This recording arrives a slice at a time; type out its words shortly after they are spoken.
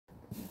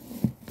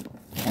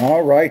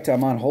All right,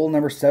 I'm on hole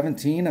number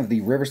 17 of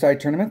the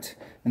Riverside tournament.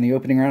 In the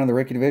opening round of the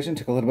Rookie Division,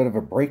 took a little bit of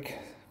a break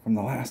from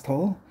the last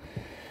hole.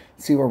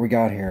 Let's see what we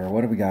got here.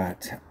 What do we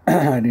got?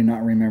 I do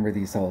not remember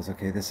these holes.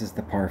 Okay, this is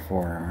the par 4.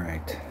 All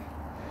right.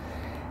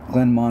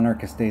 Glen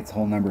Monarch Estates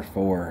hole number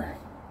 4.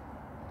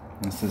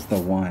 This is the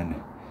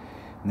one.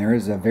 And there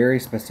is a very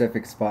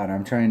specific spot.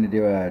 I'm trying to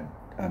do a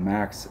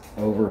max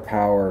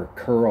overpower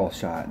curl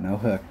shot. No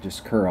hook,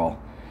 just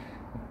curl.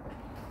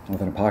 With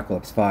an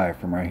Apocalypse 5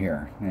 from right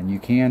here. And you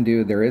can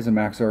do, there is a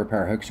max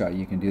overpower hook shot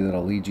you can do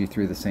that'll lead you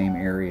through the same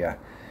area.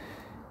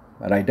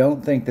 But I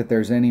don't think that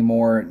there's any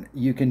more.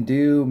 You can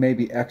do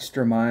maybe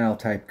extra mile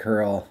type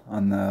curl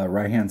on the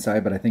right hand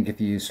side, but I think if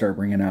you start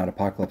bringing out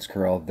Apocalypse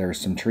curl, there's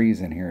some trees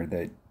in here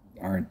that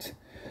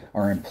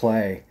are in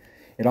play.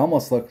 It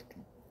almost looked,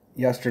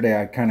 yesterday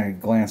I kind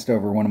of glanced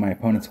over, one of my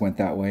opponents went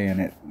that way,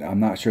 and I'm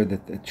not sure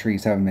that the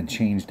trees haven't been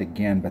changed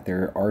again, but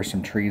there are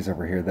some trees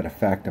over here that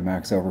affect a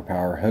max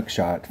overpower hook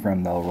shot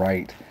from the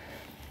right.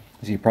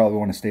 So you probably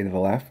want to stay to the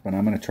left, but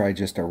I'm going to try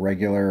just a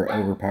regular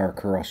overpower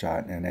curl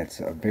shot, and it's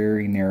a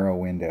very narrow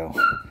window.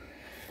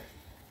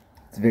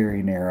 It's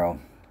very narrow.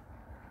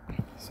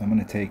 So I'm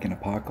going to take an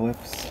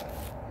Apocalypse,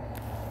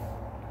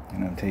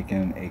 and I'm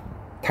taking a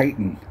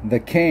Titan, the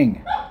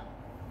king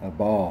of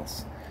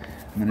balls.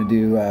 I'm going to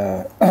do,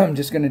 I'm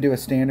just going to do a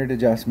standard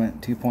adjustment,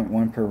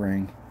 2.1 per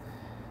ring.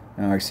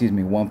 Excuse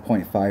me,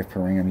 1.5 per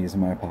ring. I'm using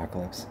my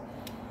Apocalypse.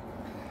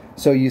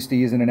 So used to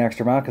using an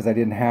extra mile because I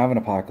didn't have an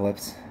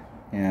Apocalypse.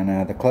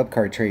 And the club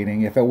card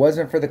trading, if it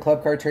wasn't for the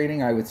club card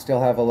trading, I would still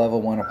have a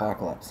level 1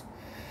 Apocalypse.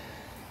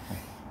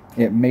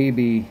 It may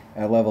be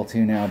at level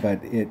 2 now,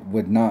 but it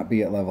would not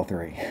be at level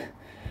 3.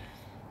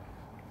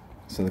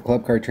 So the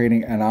club card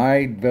trading, and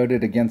I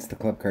voted against the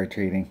club card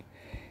trading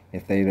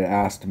if they'd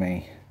asked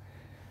me.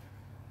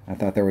 I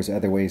thought there was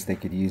other ways they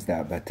could use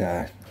that, but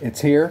it's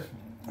here,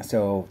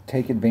 so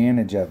take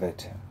advantage of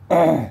it.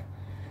 Let's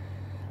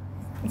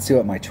see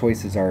what my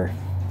choices are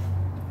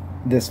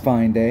this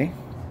fine day.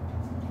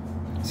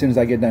 As soon as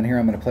I get done here,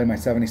 I'm going to play my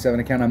 77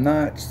 account.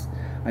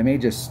 I may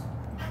just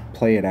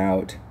play it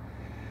out.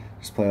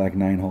 Just play like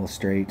 9 holes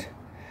straight.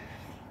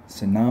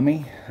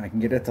 Tsunami, I can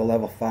get it to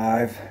level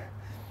 5.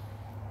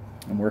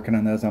 I'm working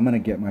on those. I'm going to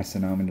get my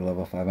Tsunami to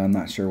level 5. I'm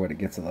not sure what it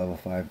gets at level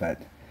 5,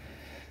 but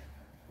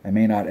I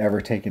may not ever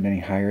take it any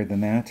higher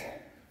than that.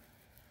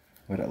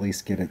 But at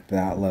least get it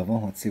that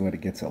level. Let's see what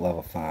it gets at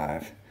level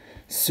 5.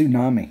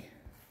 Tsunami.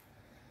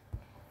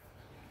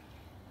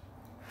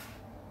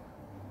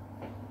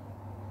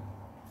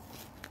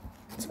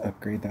 Let's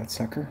upgrade that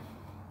sucker.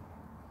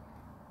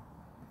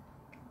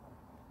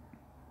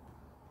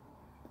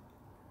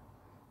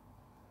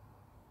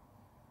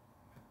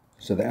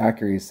 So the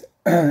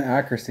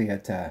accuracy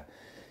at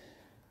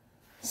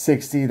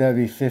 60, that'd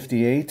be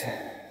 58,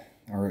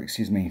 or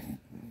excuse me,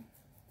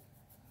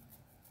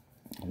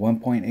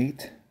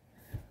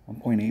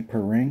 1.8 per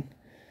ring.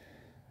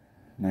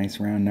 Nice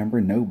round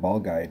number, no ball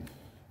guide.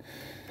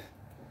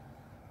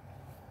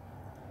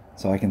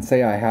 So I can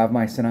say I have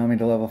my Tsunami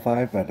to level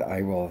 5, but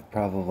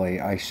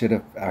I should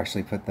have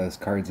actually put those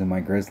cards in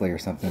my Grizzly or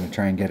something to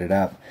try and get it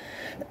up.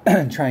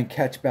 And try and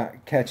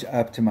catch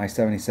up to my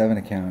 77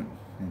 account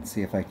and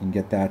see if I can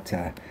get that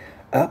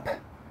up.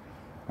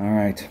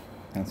 Alright,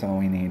 that's all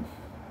we need.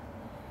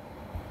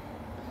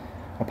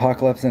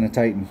 Apocalypse and a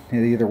Titan.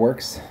 It either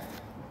works.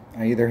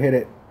 I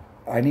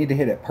need to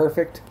hit it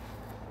perfect,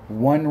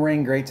 1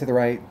 ring great to the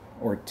right,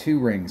 or 2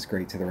 rings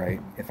great to the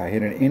right. If I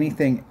hit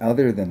anything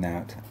other than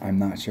that, I'm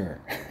not sure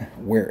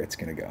where it's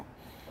going to go.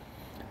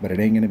 But it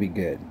ain't going to be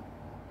good.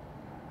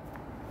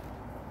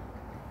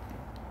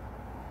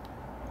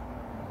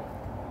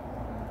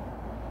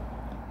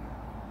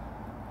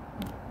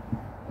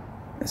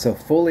 So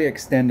fully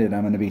extended,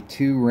 I'm going to be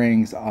 2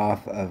 rings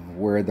off of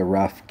where the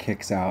rough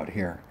kicks out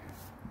here.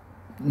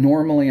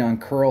 Normally on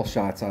curl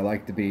shots, I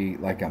like to be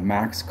like a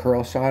max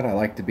curl shot. I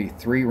like to be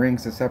 3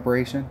 rings of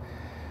separation.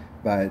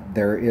 But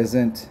there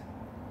isn't,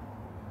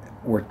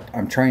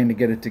 I'm trying to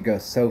get it to go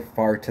so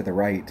far to the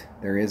right,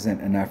 there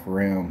isn't enough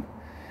room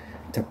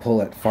to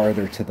pull it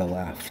farther to the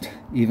left.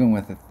 And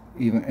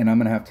I'm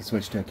going to have to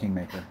switch to a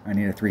Kingmaker. I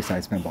need a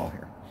 3-side spin ball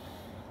here.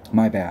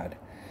 My bad.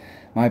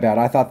 My bad.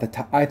 I thought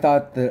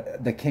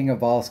the King of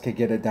Balls could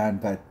get it done,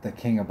 but the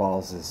King of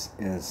Balls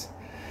is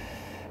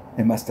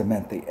it must have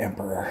meant the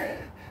Emperor.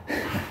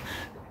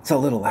 It's a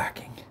little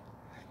lacking.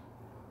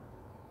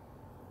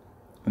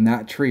 And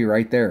that tree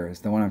right there is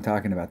the one I'm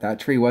talking about. That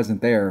tree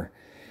wasn't there.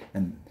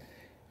 And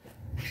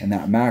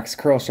that max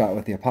curl shot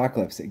with the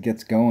Apocalypse, it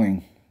gets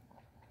going.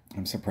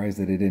 I'm surprised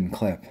that it didn't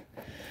clip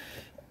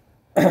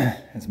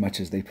as much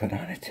as they put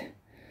on it.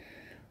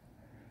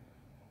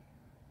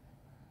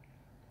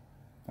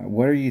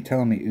 What are you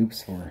telling me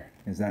oops for?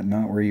 Is that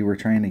not where you were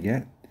trying to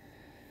get?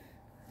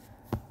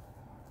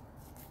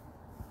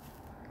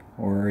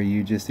 Or are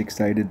you just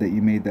excited that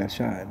you made that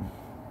shot?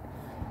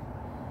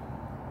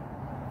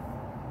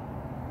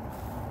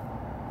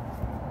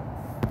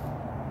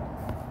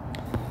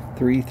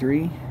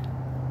 Three.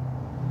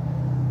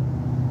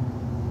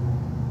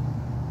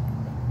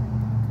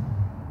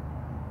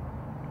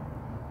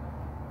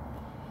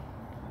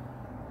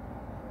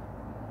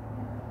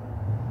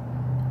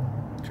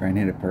 Try and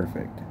hit it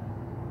perfect.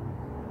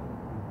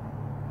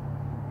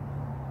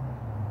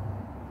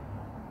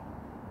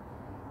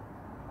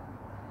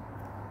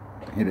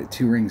 Hit it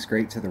 2 rings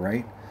straight to the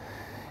right,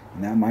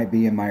 and that might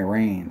be in my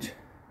range.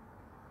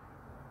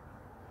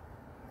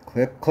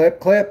 Clip, clip,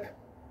 clip.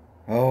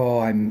 Oh,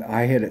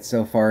 I hit it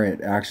so far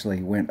it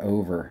actually went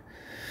over.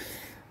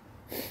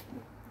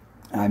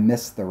 I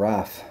missed the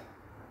rough.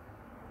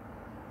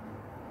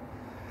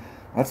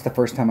 That's the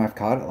first time I've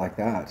caught it like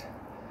that.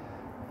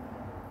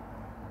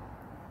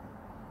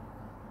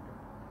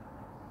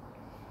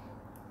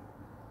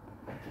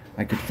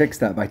 I could fix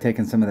that by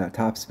taking some of that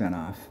top spin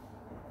off.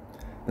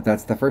 But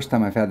that's the first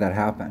time I've had that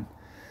happen.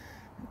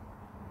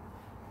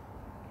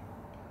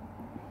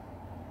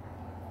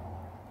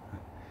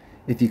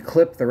 If you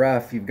clip the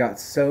rough, you've got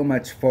so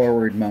much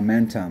forward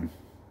momentum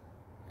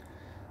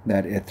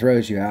that it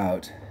throws you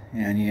out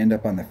and you end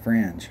up on the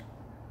fringe,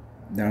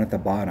 down at the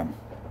bottom,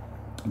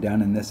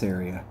 down in this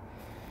area.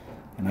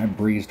 And I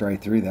breezed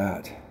right through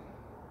that.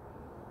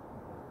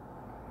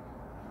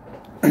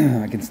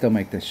 I can still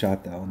make this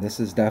shot though. This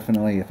is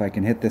definitely, if I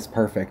can hit this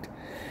perfect,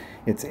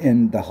 it's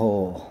in the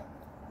hole.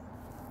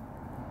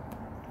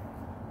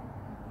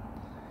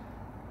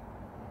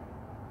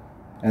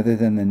 Other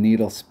than the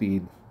needle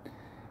speed,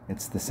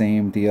 it's the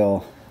same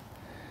deal.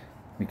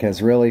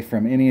 Because really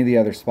from any of the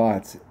other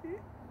spots,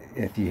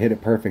 if you hit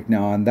it perfect.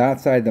 Now on that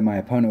side that my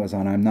opponent was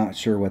on, I'm not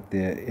sure what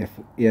the,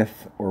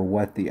 if or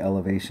what the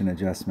elevation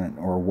adjustment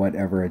or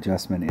whatever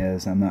adjustment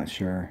is. I'm not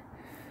sure.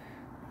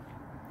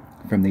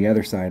 From the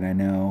other side, I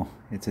know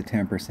it's a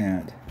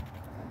 10%.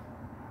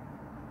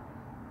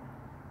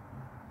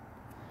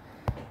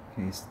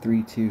 Okay, it's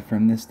 3-2.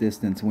 From this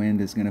distance, wind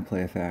is going to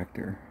play a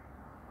factor.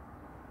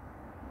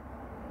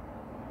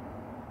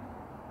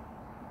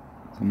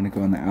 So I'm going to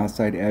go on the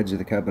outside edge of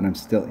the cup, but I'm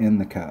still in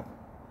the cup.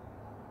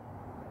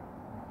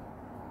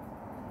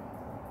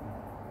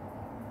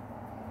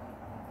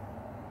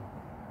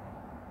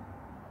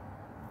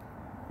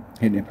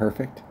 Hitting it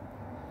perfect.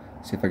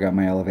 See if I got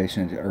my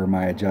elevation or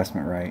my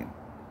adjustment right.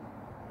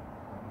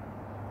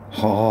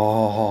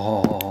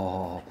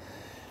 Oh,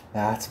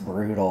 that's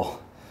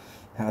brutal.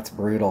 That's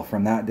brutal.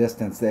 From that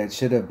distance, that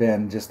should have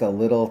been just a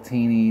little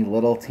teeny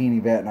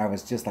bit, and I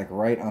was just like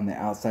right on the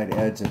outside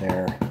edge of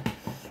there.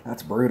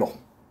 That's brutal.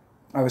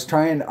 I was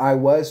trying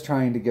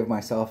to give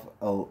myself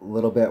a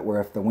little bit where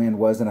if the wind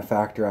wasn't a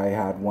factor, I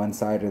had one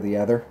side or the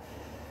other.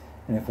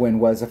 And if wind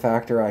was a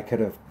factor, I could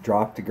have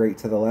dropped a great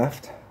to the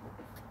left.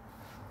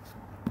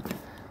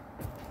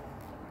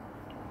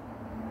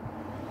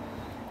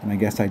 And I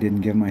guess I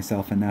didn't give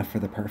myself enough for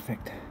the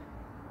perfect.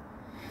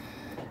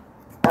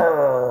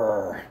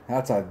 Urgh,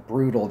 that's a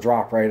brutal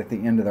drop right at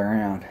the end of the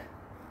round.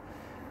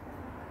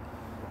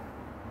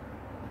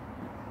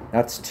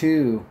 That's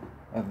 2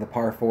 of the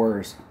par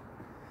 4s.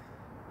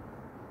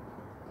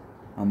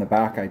 On the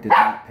back, I did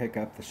not pick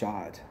up the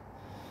shot.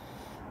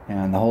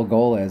 And the whole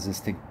goal is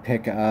to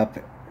pick up,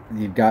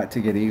 you've got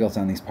to get eagles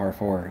on these par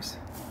 4s.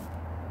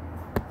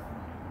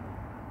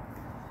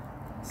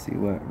 Let's see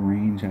what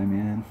range I'm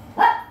in.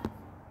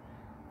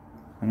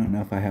 I don't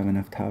know if I have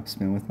enough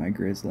topspin with my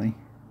grizzly.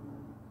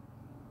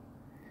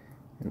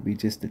 It'll be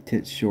just a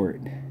tit short.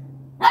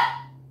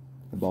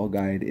 The ball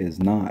guide is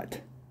not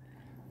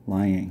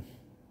lying.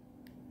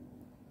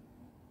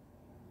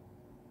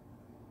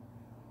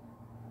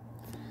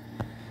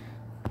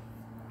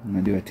 I'm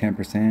going to do a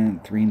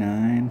 10%,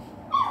 3.9.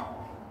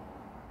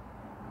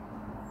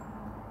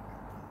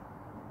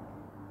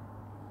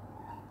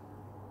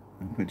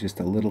 I'll put just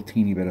a little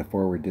teeny bit of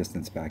forward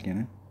distance back in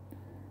it.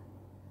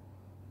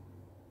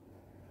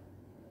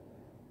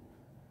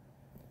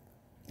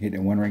 Hit it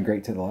 1 ring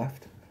great to the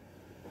left.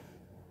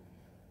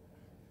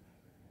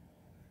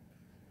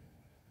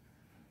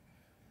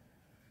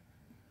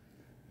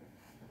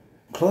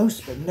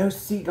 Close, but no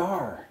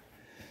cigar.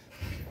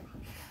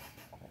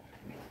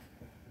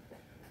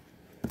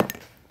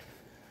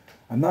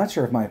 I'm not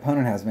sure if my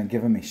opponent has been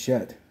giving me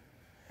shit.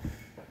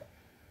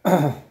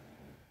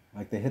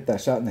 Like they hit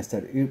that shot and they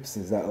said, oops,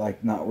 is that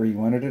like not where you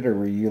wanted it? Or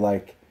were you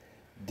like,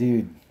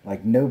 dude,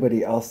 like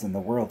nobody else in the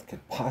world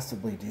could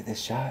possibly do this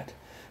shot?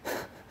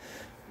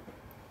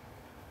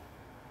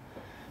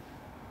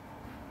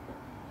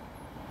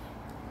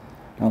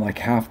 Not like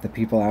half the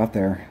people out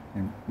there,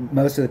 and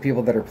most of the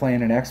people that are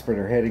playing an expert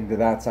are heading to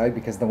that side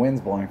because the wind's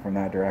blowing from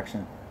that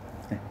direction.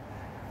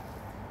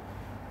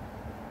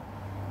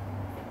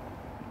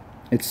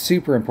 It's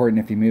super important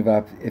if you move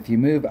up. If you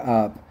move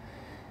up,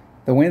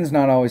 the wind's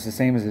not always the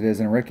same as it is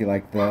in a rookie.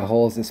 Like the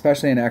holes,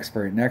 especially in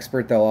expert. In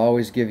expert, they'll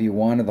always give you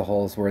one of the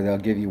holes where they'll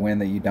give you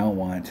wind that you don't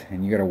want,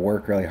 and you got to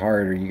work really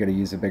hard, or you got to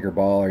use a bigger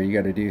ball, or you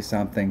got to do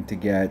something to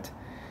get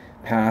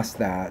past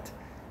that.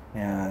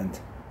 And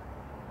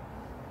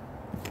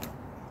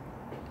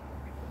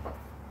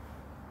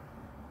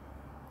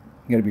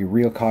you got to be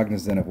real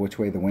cognizant of which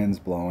way the wind's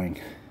blowing.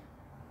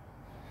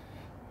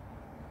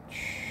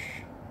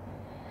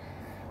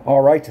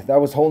 All right,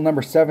 that was hole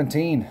number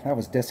 17. That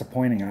was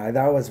disappointing.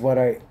 That was what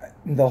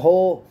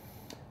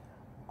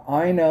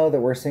I know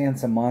that we're seeing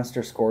some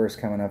monster scores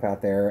coming up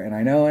out there, and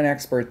I know an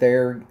expert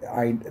there.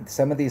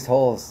 Some of these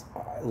holes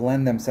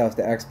lend themselves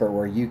to expert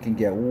where you can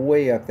get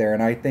way up there,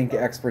 and I think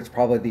expert's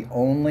probably the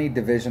only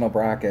divisional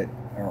bracket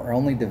or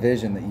only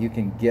division that you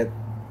can get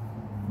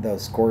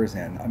those scores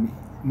in. I mean,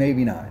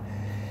 maybe not.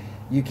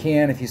 You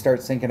can if you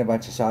start sinking a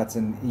bunch of shots,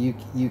 and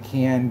you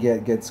can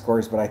get good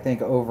scores. But I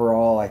think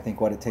overall, I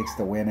think what it takes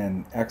to win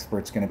in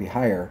expert's going to be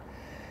higher.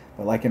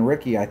 But like in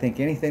rookie, I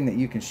think anything that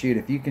you can shoot,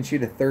 if you can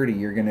shoot a 30,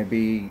 you're going to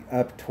be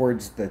up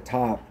towards the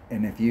top.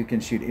 And if you can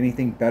shoot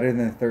anything better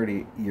than a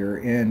 30, you're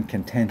in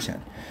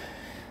contention.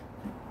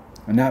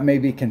 And that may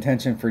be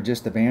contention for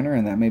just the banner,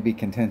 and that may be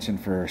contention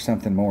for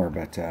something more.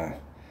 But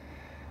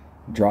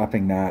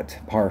dropping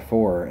that par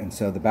 4. And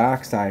so the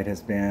backside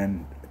has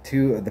been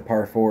 2 of the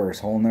par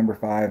 4s, hole number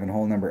 5 and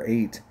hole number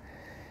 8.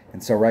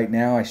 And so right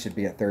now I should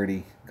be at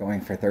 30,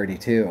 going for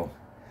 32.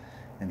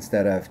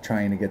 Instead of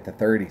trying to get the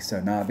 30. So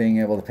not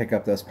being able to pick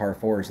up those par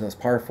 4s. Those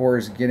par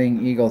 4s,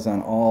 getting eagles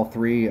on all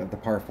 3 of the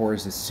par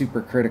 4s is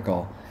super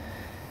critical.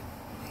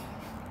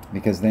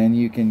 Because then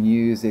you can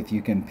use, if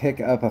you can pick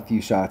up a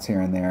few shots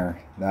here and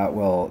there,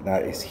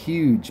 that is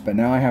huge. But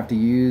now I have to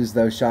use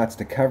those shots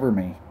to cover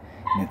me,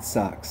 and it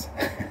sucks.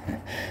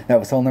 That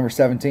was hole number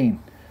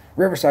 17.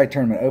 Riverside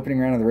Tournament, opening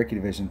round of the rookie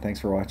division. Thanks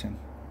for watching.